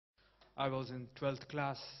I was in 12th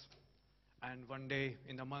class, and one day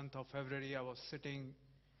in the month of February, I was sitting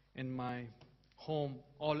in my home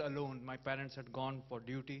all alone. My parents had gone for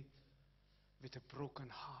duty, with a broken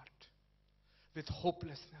heart, with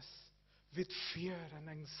hopelessness, with fear and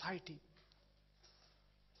anxiety.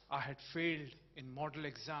 I had failed in model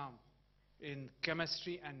exam in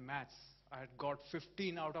chemistry and maths. I had got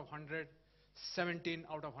 15 out of 100, 17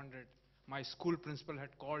 out of 100. My school principal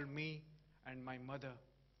had called me and my mother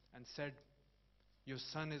and said, your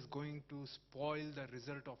son is going to spoil the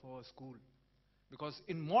result of our school. Because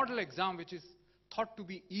in model exam, which is thought to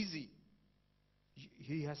be easy,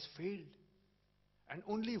 he has failed. And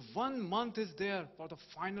only 1 month is there for the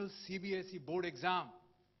final CBSE board exam.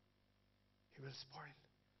 He will spoil.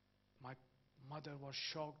 My mother was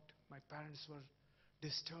shocked. My parents were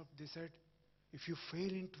disturbed. They said, if you fail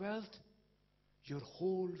in 12th, your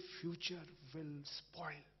whole future will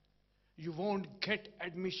spoil. You won't get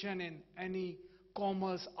admission in any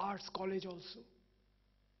commerce, arts college also.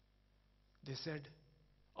 They said,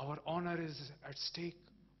 our honor is at stake.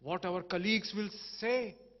 What our colleagues will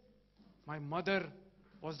say. My mother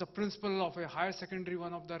was the principal of a higher secondary,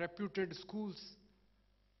 one of the reputed schools.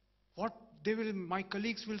 What my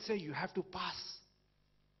colleagues will say, you have to pass.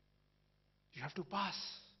 You have to pass.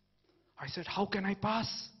 I said, how can I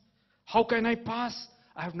pass? How can I pass?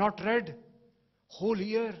 I have not read whole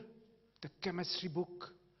year the chemistry book,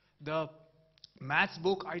 the maths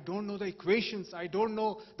book. I don't know the equations. I don't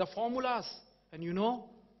know the formulas. And you know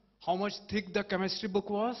how much thick the chemistry book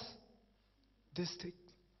was? This thick.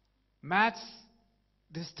 Maths,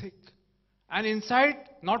 this thick. And inside,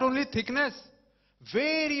 not only thickness,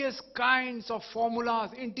 various kinds of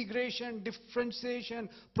formulas, integration, differentiation,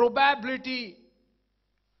 probability,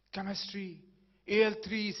 chemistry,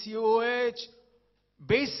 Al3COH,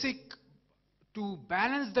 basic to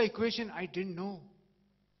balance the equation. I didn't know.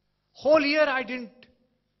 Whole year I didn't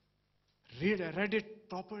read it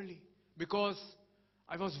properly because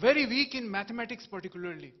I was very weak in mathematics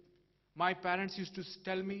particularly. My parents used to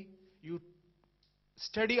tell me, you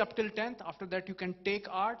study up till 10th, after that you can take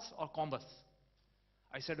arts or commerce.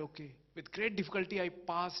 I said, okay. With great difficulty I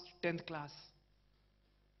passed 10th class.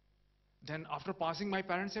 Then after passing, my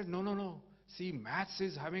parents said, no. See, maths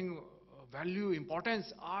is having value,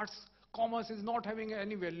 importance. Arts, commerce is not having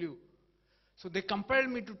any value. So they compelled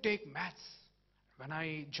me to take maths. When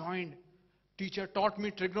I joined, teacher taught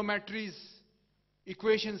me trigonometries,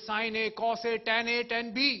 equations, sin A, cos A,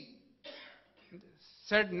 tan B.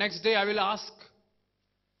 Said next day I will ask.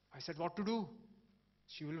 I said, what to do?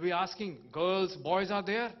 She will be asking, girls, boys are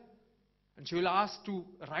there. And she will ask to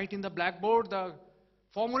write in the blackboard the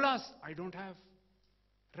formulas. I don't have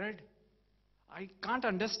read. I can't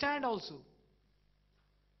understand also.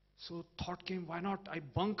 So thought came, why not I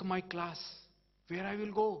bunk my class? Where I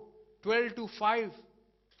will go? 12 to 5.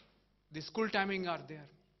 The school timing are there.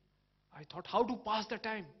 I thought how to pass the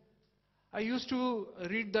time. I used to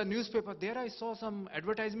read the newspaper. There I saw some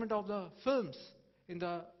advertisement of the films in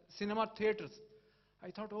the cinema theaters.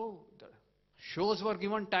 I thought, oh, the shows were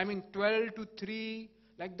given timing 12 to 3,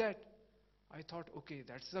 like that. I thought, okay,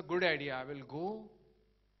 that's a good idea. I will go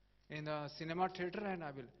in the cinema theater and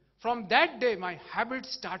I will. From that day, my habit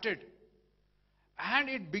started. And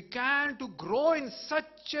it began to grow in such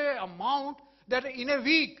an amount that in a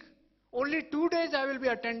week, only 2 days I will be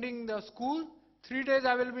attending the school, 3 days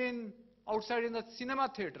I will be outside in the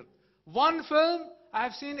cinema theater. One film I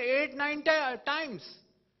have seen 8, 9 times.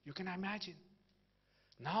 You can imagine.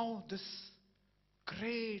 Now this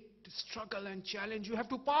great struggle and challenge, you have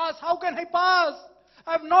to pass. How can I pass?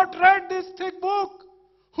 I have not read this thick book.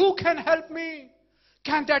 Who can help me?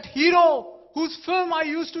 Can that hero whose film I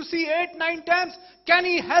used to see 8, 9 times, can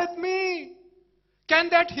he help me? Can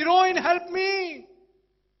that heroine help me?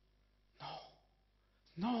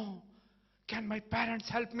 No. Can my parents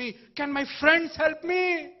help me? Can my friends help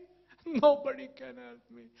me? Nobody can help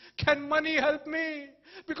me. Can money help me?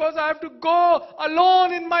 Because I have to go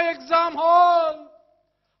alone in my exam hall.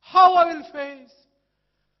 How I will face?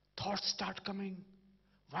 Thoughts start coming.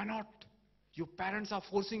 Why not? Your parents are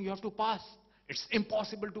forcing you have to pass. It's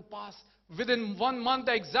impossible to pass. Within 1 month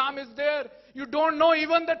the exam is there. You don't know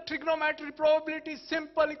even the trigonometry probability,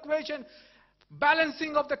 simple equation,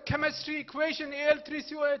 balancing of the chemistry equation,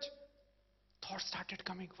 Al3COH. Thoughts started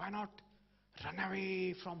coming. Why not run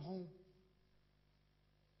away from home?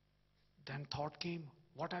 Then thought came,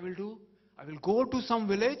 what I will do? I will go to some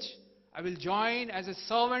village. I will join as a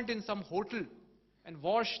servant in some hotel and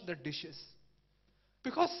wash the dishes.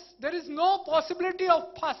 Because there is no possibility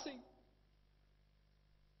of passing.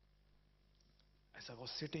 As I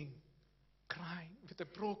was sitting, crying with a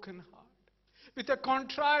broken heart, with a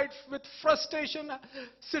contrite, with frustration,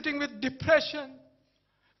 sitting with depression,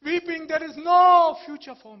 weeping, there is no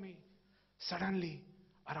future for me. Suddenly,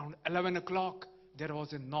 around 11 o'clock, there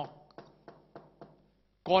was a knock.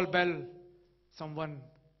 Call bell, someone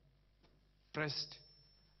pressed,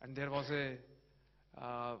 and there was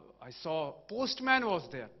I saw postman was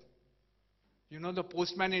there. You know the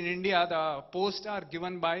postman in India, the posts are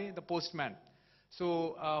given by the postman.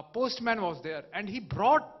 So postman was there, and he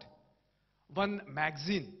brought one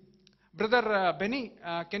magazine. Brother Benny,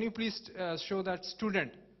 can you please show that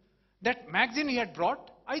student? That magazine he had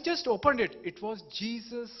brought, I just opened it. It was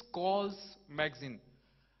Jesus Calls magazine.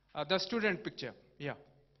 The student picture, yeah.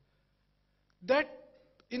 That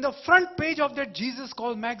in the front page of that Jesus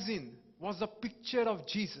Calls magazine was the picture of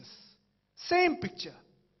Jesus. Same picture.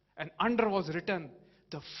 And under was written,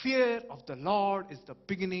 the fear of the Lord is the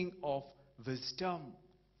beginning of wisdom.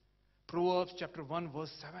 Proverbs chapter 1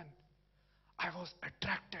 verse 7. I was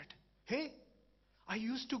attracted. Hey, I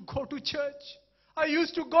used to go to church. I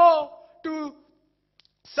used to go to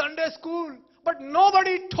Sunday school. But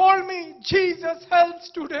nobody told me Jesus helps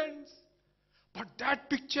students. But that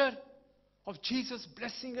picture of Jesus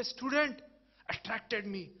blessing a student attracted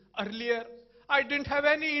me. Earlier, I didn't have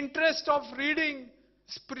any interest of reading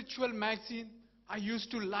spiritual magazine. I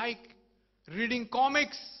used to like reading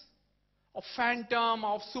comics of Phantom,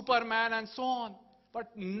 of Superman and so on.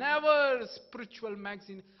 But never spiritual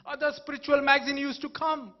magazine. Other spiritual magazine used to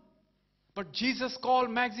come. But Jesus Call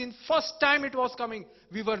magazine, first time it was coming,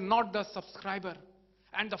 we were not the subscriber.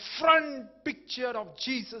 And the front picture of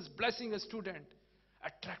Jesus blessing a student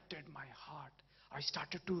attracted my heart. I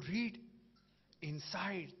started to read.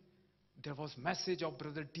 Inside, there was message of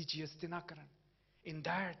Brother D.G.S. Dinakaran. In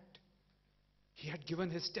that, he had given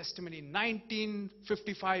his testimony.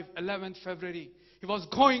 1955, 11th February, he was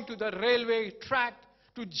going to the railway track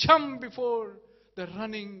to jump before the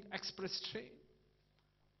running express train.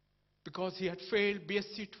 Because he had failed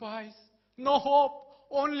BSc twice. No hope,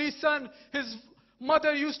 only son. His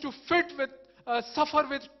mother used to suffer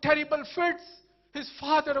with terrible fits. His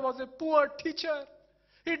father was a poor teacher.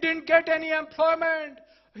 He didn't get any employment.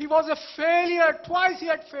 He was a failure. Twice he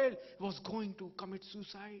had failed. He was going to commit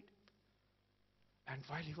suicide. And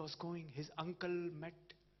while he was going, his uncle met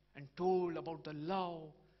and told about the love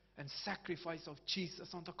and sacrifice of Jesus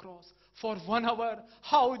on the cross. For 1 hour,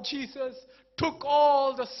 how Jesus took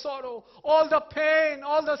all the sorrow, all the pain,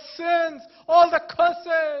 all the sins, all the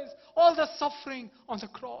curses, all the suffering on the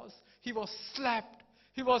cross. He was slapped.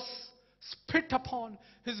 He was spit upon.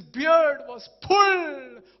 His beard was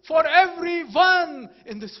pulled for everyone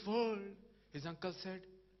in this world. His uncle said,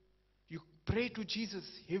 you pray to Jesus.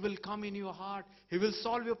 He will come in your heart. He will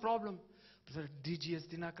solve your problem. Brother D.G.S.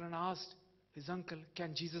 Dinakaran asked his uncle,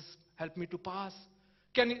 can Jesus help me to pass?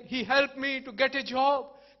 Can he help me to get a job?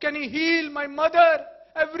 Can he heal my mother?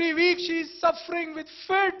 Every week she is suffering with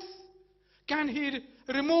fits. Can he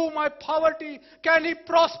remove my poverty? Can he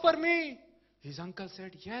prosper me? His uncle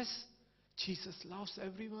said, yes, Jesus loves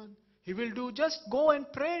everyone. He will do. Just go and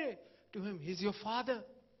pray to him. He's your father.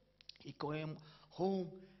 He came home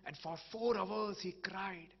and for 4 hours he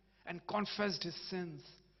cried and confessed his sins.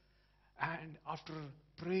 And after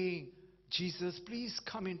praying, Jesus, please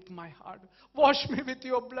come into my heart. Wash me with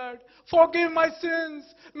your blood. Forgive my sins.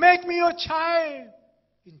 Make me your child.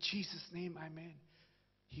 In Jesus' name, amen.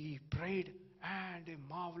 He prayed and a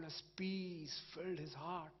marvelous peace filled his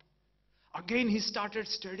heart. Again he started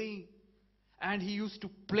studying. And he used to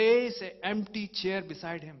place an empty chair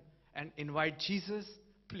beside him and invite Jesus,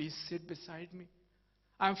 please sit beside me.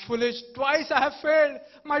 I'm foolish. Twice I have failed.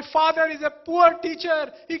 My father is a poor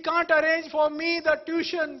teacher. He can't arrange for me the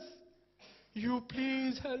tuitions. You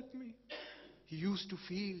please help me. He used to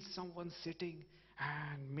feel someone sitting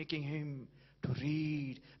and making him to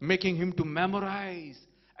read, making him to memorize.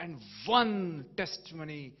 And one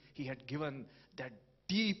testimony he had given that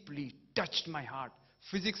deeply touched my heart.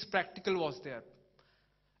 Physics practical was there.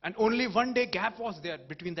 And only 1 day gap was there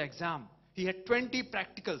between the exam. He had 20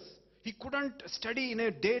 practicals. He couldn't study in a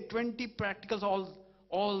day 20 practicals,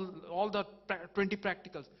 all the 20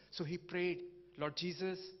 practicals. So he prayed, Lord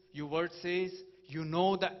Jesus, your word says, you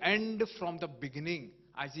know the end from the beginning.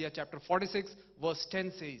 Isaiah chapter 46 verse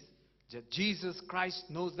 10 says, that Jesus Christ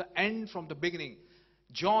knows the end from the beginning.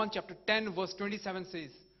 John chapter 10 verse 27 says,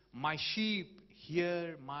 my sheep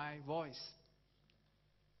hear my voice.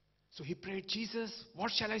 So he prayed, Jesus,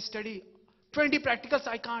 what shall I study? 20 practicals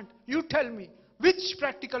I can't. You tell me, which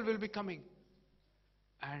practical will be coming?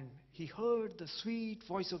 And he heard the sweet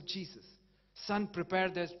voice of Jesus. Son, prepare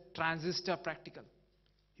the transistor practical.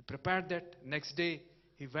 He prepared that. Next day,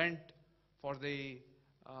 he went for the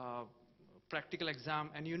practical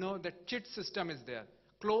exam, and you know the chit system is there.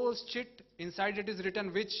 Closed chit, inside it is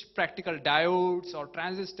written which practical diodes or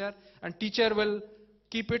transistor, and teacher will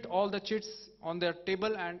keep it, all the chits on their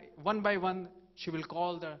table, and one by one she will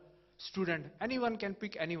call the student. Anyone can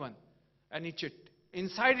pick anyone, any chit.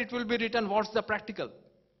 Inside it will be written what's the practical.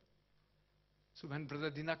 So when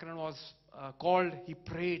Brother Dinakaran was called, he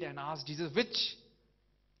prayed and asked Jesus, which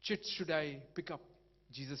chit should I pick up?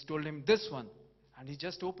 Jesus told him this one, and he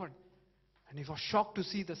just opened. And he was shocked to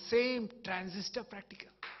see the same transistor practical.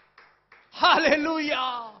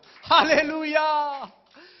 Hallelujah! Hallelujah!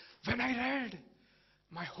 When I read,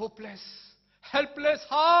 my hopeless, helpless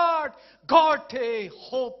heart got a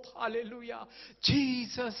hope. Hallelujah!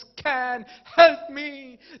 Jesus can help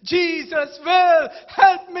me. Jesus will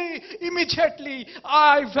help me. Immediately,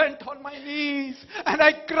 I went on my knees and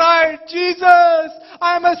I cried, Jesus,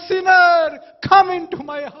 I am a sinner. Come into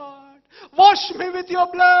my heart. Wash me with your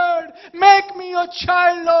blood. Make me your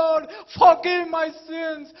child, Lord. Forgive my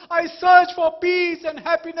sins. I search for peace and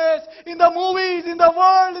happiness in the movies, in the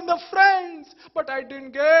world, in the friends, but I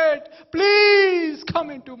didn't get. Please come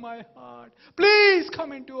into my heart. Please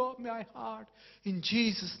come into my heart. In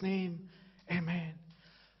Jesus' name, amen.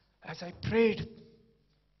 As I prayed,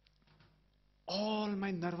 all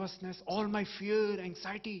my nervousness, all my fear,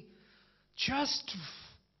 anxiety just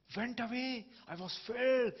went away. I was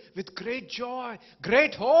filled with great joy,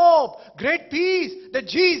 great hope, great peace that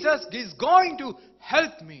Jesus is going to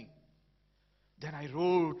help me. Then I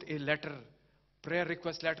wrote a letter, prayer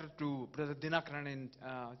request letter to Brother Dinakaran in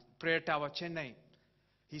Prayer Tower, Chennai.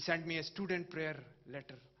 He sent me a student prayer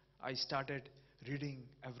letter. I started reading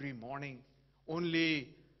every morning. Only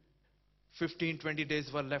 15-20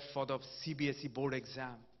 days were left for the CBSE board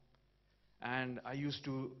exam. And I used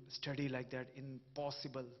to study like that.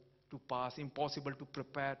 Impossible to pass, impossible to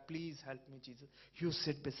prepare. Please help me, Jesus. You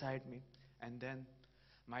sit beside me. And then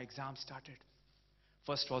my exam started.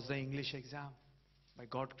 First was the English exam. By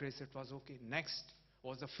God's grace, it was okay. Next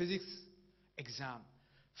was the physics exam.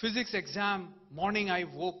 Physics exam, morning I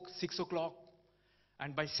woke 6 o'clock.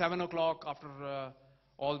 And by 7 o'clock, after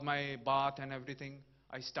all my bath and everything,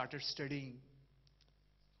 I started studying.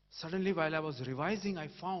 Suddenly, while I was revising, I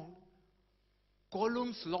found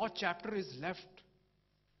Coulomb's law chapter is left.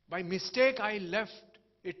 By mistake, I left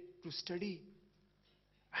it to study.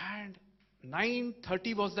 And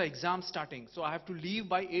 9:30 was the exam starting. So I have to leave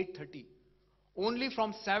by 8:30. Only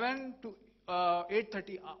from 7 to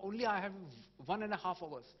 8:30, only I have 1.5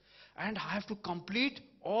 hours. And I have to complete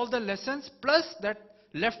all the lessons plus that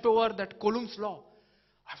leftover, that Coulomb's law.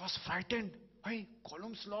 I was frightened. Why?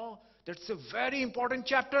 Coulomb's law, that's a very important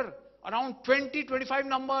chapter. Around 20-25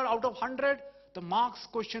 number out of 100. The marks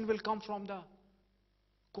question will come from the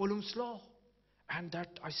Coulomb's law. And that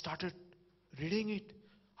I started reading it.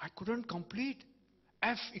 I couldn't complete.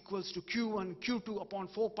 F equals to Q1, Q2 upon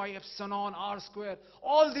 4 pi epsilon R square.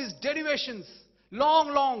 All these derivations,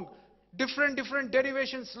 long, different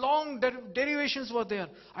derivations, long derivations were there.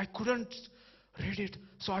 I couldn't read it.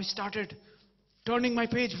 So I started turning my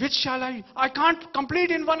page. Which shall I can't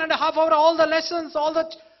complete in 1.5 hours all the lessons, all the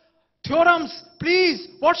theorems. Please,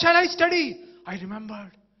 what shall I study? I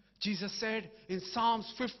remembered Jesus said in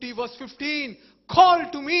Psalms 50 verse 15, call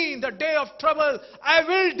to me in the day of trouble. I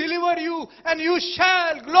will deliver you and you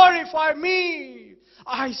shall glorify me.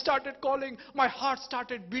 I started calling. My heart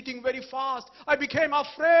started beating very fast. I became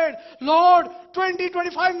afraid. Lord,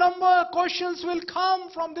 20-25 number questions will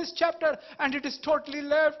come from this chapter and it is totally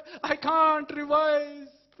left. I can't revise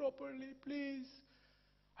properly, please.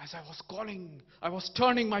 As I was calling, I was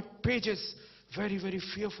turning my pages very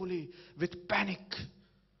fearfully with panic.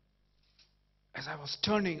 As I was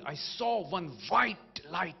turning, I saw one white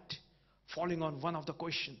light falling on one of the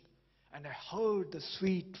questions. And I heard the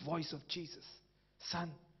sweet voice of Jesus. Son,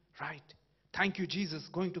 right. Thank you, Jesus,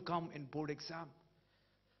 going to come in board exam.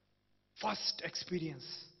 First experience,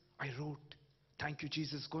 I wrote, thank you,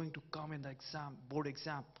 Jesus, going to come in the exam, board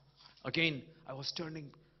exam. Again, I was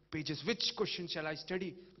turning pages. Which question shall I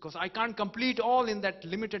study? Because I can't complete all in that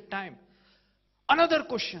limited time. Another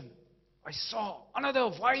question. I saw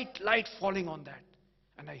another white light falling on that.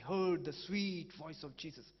 And I heard the sweet voice of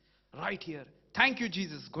Jesus right here. Thank you,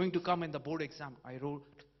 Jesus, going to come in the board exam. I wrote.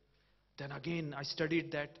 Then again, I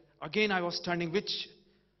studied that. Again, I was turning which?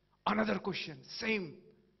 Another question. Same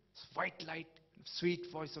white light, sweet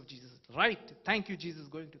voice of Jesus. Right. Thank you, Jesus,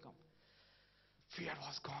 going to come. Fear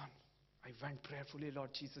was gone. I went prayerfully,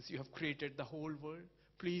 Lord Jesus, you have created the whole world.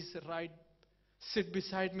 Please sit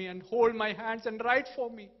beside me and hold my hands and write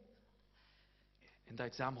for me. In the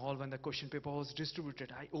exam hall, when the question paper was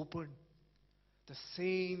distributed, I opened the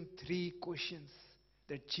same 3 questions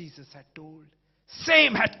that Jesus had told,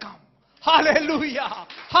 same had come. Hallelujah!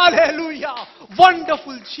 Hallelujah!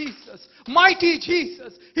 Wonderful Jesus, mighty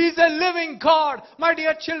Jesus. He is a living God. My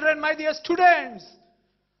dear children, my dear students,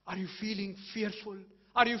 are you feeling fearful?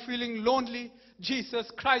 Are you feeling lonely?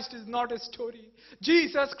 Jesus Christ is not a story.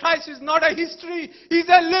 Jesus Christ is not a history. He's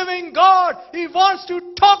a living God. He wants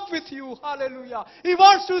to talk with you. Hallelujah. He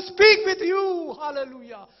wants to speak with you.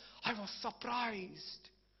 Hallelujah. I was surprised.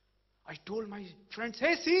 I told my friends,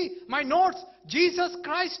 hey, see, my notes. Jesus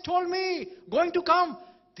Christ told me, going to come.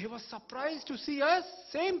 They were surprised to see us.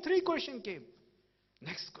 Same 3 questions came.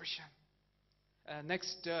 Next question.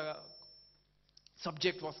 Next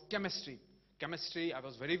subject was chemistry. Chemistry, I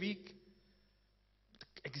was very weak.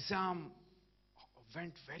 The exam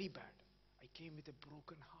went very bad. I came with a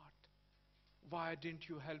broken heart. Why didn't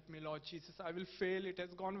you help me, Lord Jesus? I will fail. It has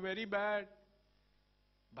gone very bad.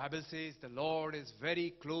 Bible says the Lord is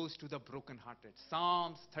very close to the brokenhearted.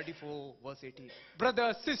 Psalms 34 verse 18.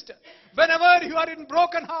 Brother, sister, whenever you are in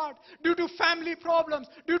broken heart, due to family problems,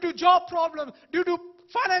 due to job problems, due to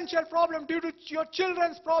financial problem, due to your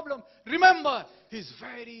children's problem, remember, He's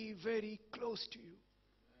very, very close to you.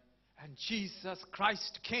 And Jesus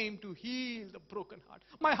Christ came to heal the broken heart.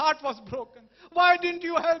 My heart was broken. Why didn't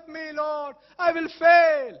you help me, Lord? I will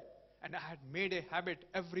fail. And I had made a habit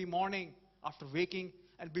every morning after waking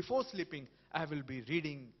and before sleeping, I will be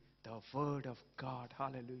reading the Word of God.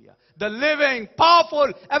 Hallelujah. The living,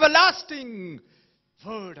 powerful, everlasting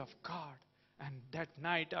Word of God. And that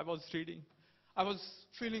night I was reading. I was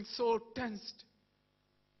feeling so tensed.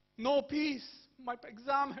 No peace. My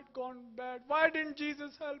exam had gone bad. Why didn't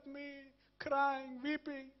Jesus help me? Crying,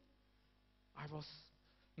 weeping. I was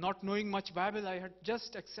not knowing much Bible. I had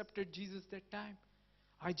just accepted Jesus that time.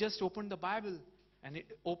 I just opened the Bible and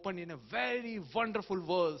it opened in a very wonderful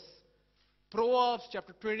verse. Proverbs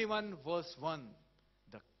chapter 21 verse 1.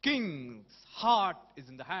 The king's heart is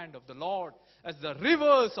in the hand of the Lord. As the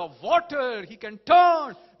rivers of water he can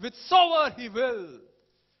turn, whithersoever he will.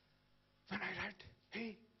 When I read,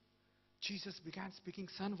 hey, Jesus began speaking,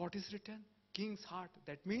 son, what is written? King's heart.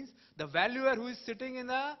 That means the valuer who is sitting in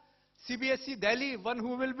the CBSE Delhi, one who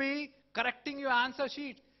will be correcting your answer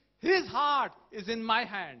sheet. His heart is in my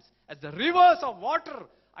hands. As the rivers of water,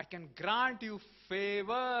 I can grant you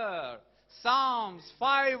favor. Psalms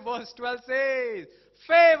 5 verse 12 says,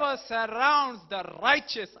 favor surrounds the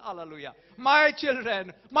righteous. Hallelujah. My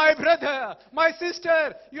children, my brother, my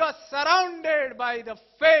sister, you are surrounded by the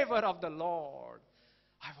favor of the Lord.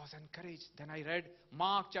 I was encouraged. Then I read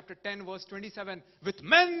Mark chapter 10 verse 27. With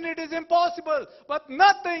men it is impossible, but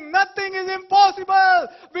nothing is impossible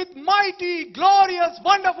with mighty, glorious,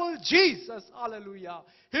 wonderful Jesus. Hallelujah.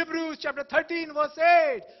 Hebrews chapter 13 verse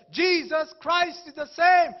 8. Jesus Christ is the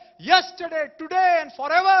same yesterday, today and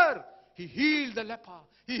forever. He healed the leper.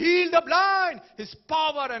 He healed the blind. His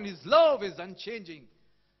power and His love is unchanging.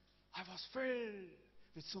 I was filled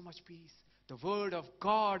with so much peace. The Word of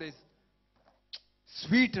God is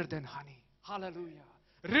sweeter than honey. Hallelujah.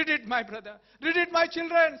 Read it, my brother. Read it, my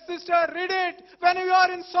children. Sister, read it. When you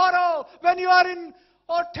are in sorrow, when you are in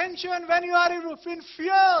tension, when you are in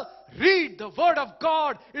fear, read the Word of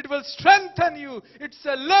God. It will strengthen you. It's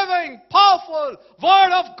a living, powerful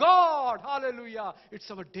Word of God. Hallelujah. It's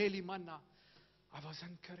our daily manna. I was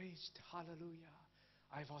encouraged. Hallelujah.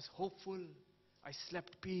 I was hopeful. I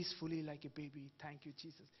slept peacefully like a baby. Thank you,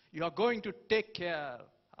 Jesus. You are going to take care.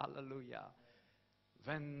 Hallelujah.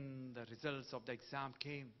 When the results of the exam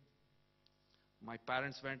came, my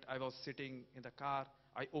parents went. I was sitting in the car.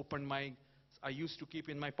 I used to keep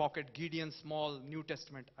in my pocket Gideon's small New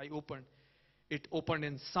Testament. I opened. It opened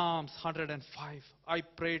in Psalms 105. I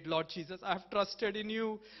prayed, Lord Jesus, I have trusted in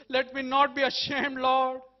you. Let me not be ashamed,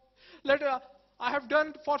 Lord. I have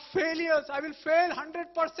done for failures. I will fail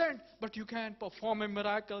 100%. But you can perform a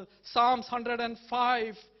miracle. Psalms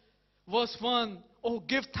 105. Verse 1, oh,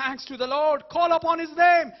 give thanks to the Lord, call upon His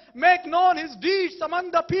name, make known His deeds among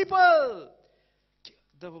the people.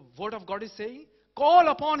 The Word of God is saying, call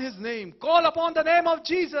upon His name, call upon the name of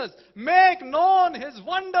Jesus, make known His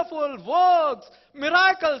wonderful works,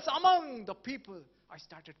 miracles among the people. I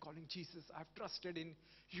started calling Jesus, I have trusted in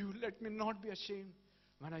you, let me not be ashamed.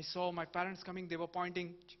 When I saw my parents coming, they were pointing.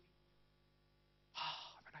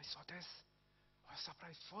 When I saw this, I was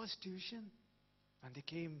surprised. First division. When they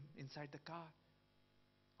came inside the car,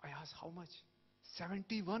 I asked how much?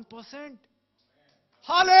 71%.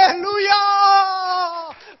 Hallelujah!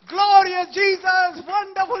 Glorious Jesus,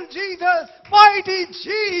 wonderful Jesus, mighty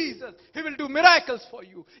Jesus. He will do miracles for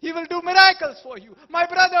you. He will do miracles for you. My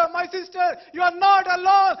brother, my sister, you are not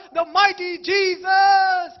alone. The mighty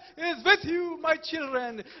Jesus is with you, my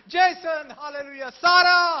children. Jason, hallelujah.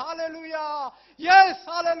 Sarah, hallelujah. Yes,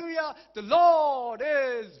 hallelujah. The Lord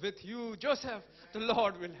is with you. Joseph, the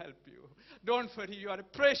Lord will help you. Don't worry, you are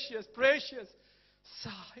precious, precious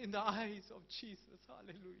in the eyes of Jesus.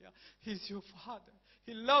 Hallelujah. He's your Father.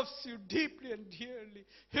 He loves you deeply and dearly.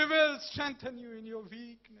 He will strengthen you in your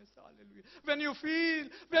weakness. Hallelujah. When you feel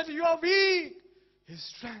that you are weak, His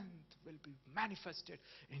strength will be manifested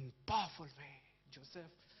in powerful way. Joseph,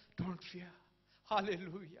 don't fear.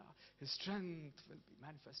 Hallelujah. His strength will be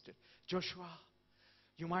manifested. Joshua,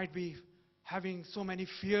 you might be having so many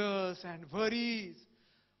fears and worries.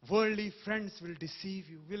 Worldly friends will deceive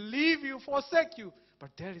you, will leave you, forsake you. But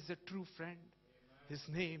there is a true friend. His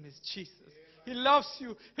name is Jesus. He loves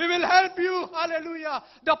you. He will help you. Hallelujah.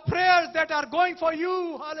 The prayers that are going for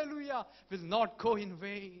you, hallelujah, will not go in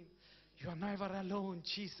vain. You are never alone.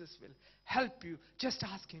 Jesus will help you. Just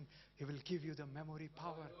ask Him. He will give you the memory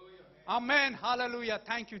power. Amen. Hallelujah.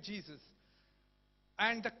 Thank you, Jesus.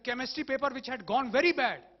 And the chemistry paper which had gone very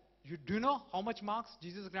bad. Do you know how much marks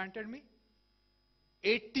Jesus granted me?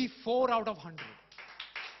 84 out of 100.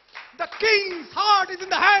 The king's heart is in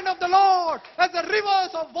the hand of the Lord. As the rivers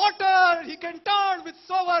of water He can turn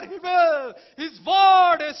whithersoever He will. His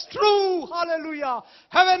word is true. Hallelujah.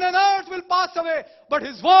 Heaven and earth will pass away, but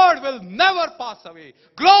His word will never pass away.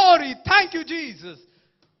 Glory. Thank you, Jesus.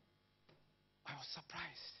 I was surprised.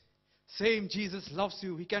 Same Jesus loves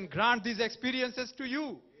you. He can grant these experiences to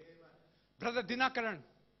you. Brother Dinakaran,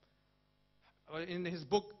 in his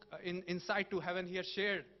book, Insight to Heaven, he has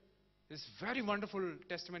shared this very wonderful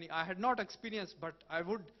testimony. I had not experienced, but I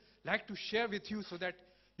would like to share with you so that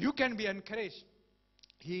you can be encouraged.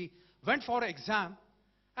 He went for an exam,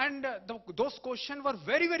 and those questions were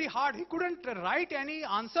very, very hard. He couldn't write any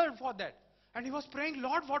answer for that. And he was praying,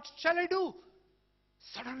 Lord, what shall I do?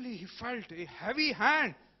 Suddenly he felt a heavy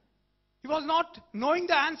hand. He was not knowing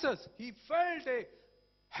the answers. He felt a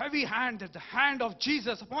heavy hand, that the hand of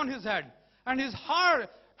Jesus upon his head. And his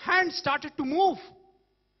hand started to move.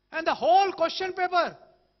 And the whole question paper,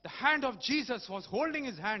 the hand of Jesus was holding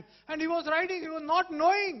his hand. And he was writing, he was not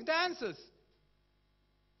knowing the answers.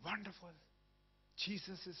 Wonderful.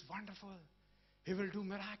 Jesus is wonderful. He will do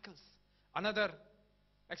miracles. Another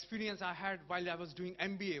experience I had while I was doing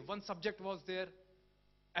MBA, one subject was there,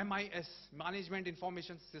 MIS, Management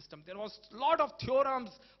Information System. There was a lot of theorems,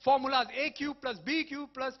 formulas, A cube plus B cube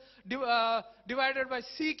plus divided by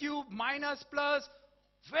C cube minus plus.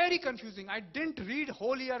 Very confusing. I didn't read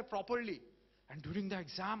whole year properly. And during the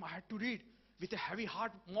exam, I had to read. With a heavy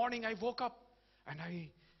heart, morning I woke up and I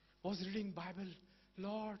was reading Bible.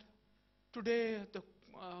 Lord, today the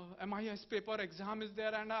MIS paper exam is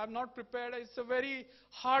there and I am not prepared. It's a very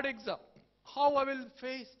hard exam. How I will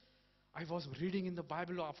face? I was reading in the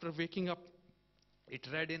Bible after waking up. It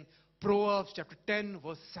read in Proverbs chapter 10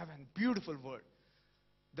 verse 7. Beautiful word.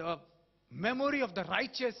 The memory of the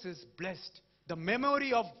righteous is blessed. The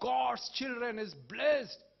memory of God's children is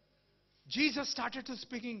blessed. Jesus started to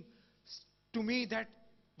speaking to me that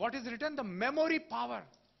what is written, the memory power.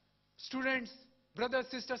 Students, brothers,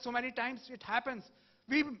 sisters, so many times it happens.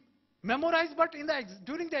 We memorize, but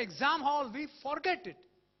during the exam hall, we forget it.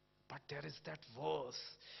 But there is that verse,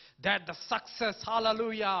 that the success,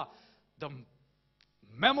 hallelujah, the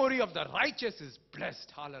memory of the righteous is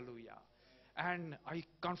blessed, hallelujah. And I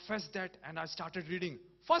confessed that and I started reading.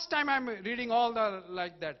 First time I'm reading all the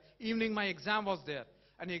like that. Evening my exam was there.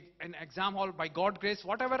 And in exam hall, by God's grace,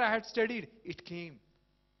 whatever I had studied, it came.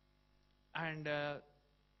 And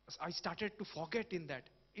I started to forget in that.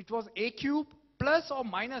 It was A cube plus or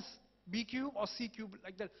minus B cube or C cube,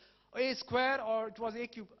 like that. A square or it was A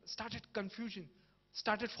cube. Started confusion.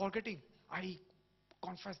 Started forgetting. I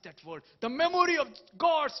confessed that word. The memory of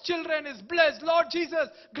God's children is blessed. Lord Jesus,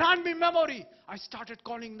 grant me memory. I started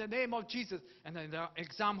calling the name of Jesus. And in the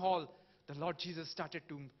exam hall, the Lord Jesus started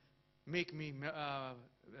to make me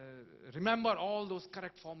remember all those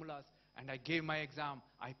correct formulas. And I gave my exam.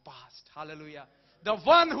 I passed. Hallelujah. The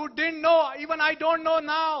one who didn't know, even I don't know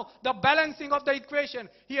now, the balancing of the equation.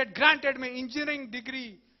 He had granted me engineering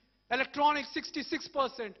degree. Electronics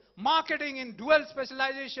 66%. Marketing in dual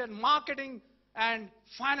specialization. Marketing and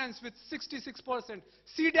finance with 66%.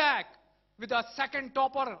 CDAC with a second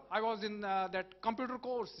topper. I was in that computer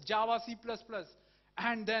course, Java, C++.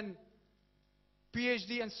 And then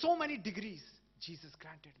PhD and so many degrees. Jesus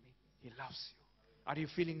granted me. He loves you. Are you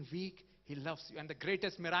feeling weak? He loves you. And the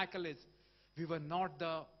greatest miracle is, We were not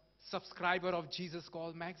the subscriber of Jesus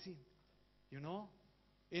Call magazine. You know,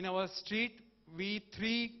 in our street, we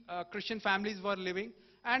three Christian families were living,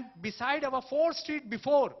 and beside our 4th street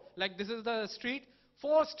before, like this is the street,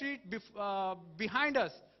 4th street behind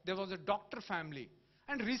us, there was a doctor family.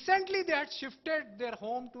 And recently they had shifted their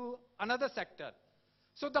home to another sector.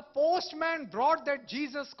 So the postman brought that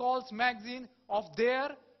Jesus Calls magazine of there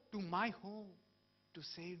to my home to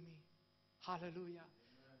save me. Hallelujah.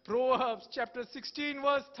 Proverbs chapter 16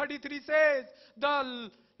 verse 33 says, the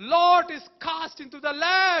lot is cast into the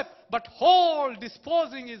lap, but whole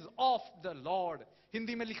disposing is of the Lord.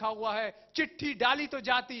 Hindi में लिखा हुआ है, चिट्ठी डाली तो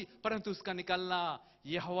जाती, परंतु उसका निकलना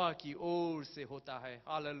यहोवा की ओर से होता है.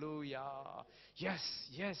 Hallelujah. Yes,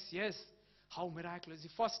 yes, yes. How miraculous. The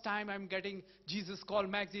first time I'm getting Jesus Call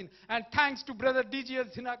magazine. And thanks to Brother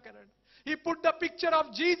DGS Dinakaran. He put the picture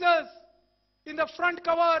of Jesus in the front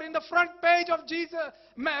cover, in the front page of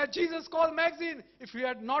Jesus Call magazine. If he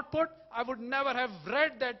had not put, I would never have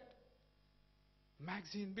read that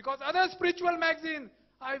magazine. Because other spiritual magazine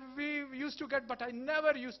we used to get, but I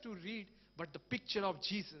never used to read. But the picture of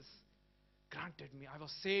Jesus granted me. I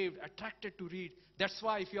was saved, attracted to read. That's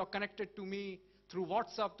why if you are connected to me through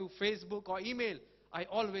WhatsApp, through Facebook or email, I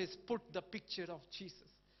always put the picture of Jesus.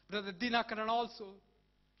 Brother Dinakaran also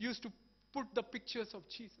used to put the pictures of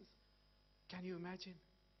Jesus. Can you imagine?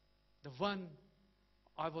 The one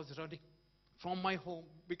I was running from my home,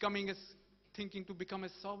 thinking to become a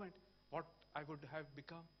servant, what I would have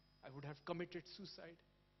become? I would have committed suicide.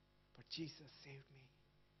 But Jesus saved me.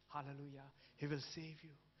 Hallelujah. He will save you.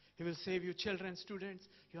 He will save you, children, students.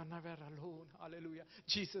 You are never alone. Hallelujah.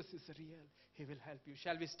 Jesus is real. He will help you.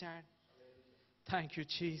 Shall we stand? Thank you,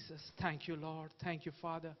 Jesus. Thank you, Lord. Thank you,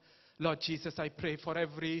 Father. Lord Jesus, I pray for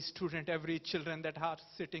every student, every children that are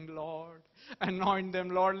sitting, Lord. Anoint them,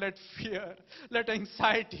 Lord. Let fear, let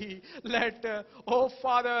anxiety, let, oh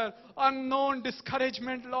Father, unknown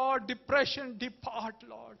discouragement, Lord, depression depart,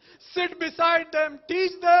 Lord. Sit beside them,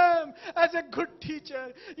 teach them as a good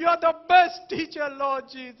teacher. You are the best teacher, Lord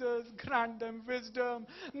Jesus. Grant them wisdom,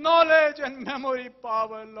 knowledge, and memory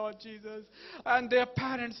power, Lord Jesus. And their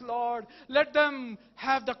parents, Lord, let them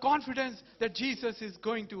have the confidence that Jesus is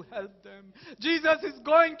going to help them. Jesus is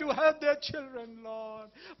going to help their children, Lord.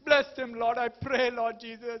 Bless them, Lord. I pray, Lord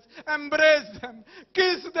Jesus. Embrace them.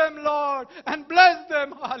 Kiss them, Lord. And bless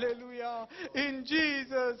them. Hallelujah. In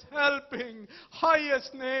Jesus' helping,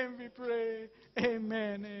 highest name we pray.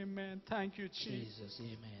 Amen. Amen. Thank you, Jesus. Jesus.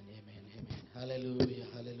 Amen. Amen. Amen. Hallelujah.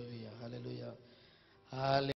 Hallelujah. Hallelujah. Hallelujah.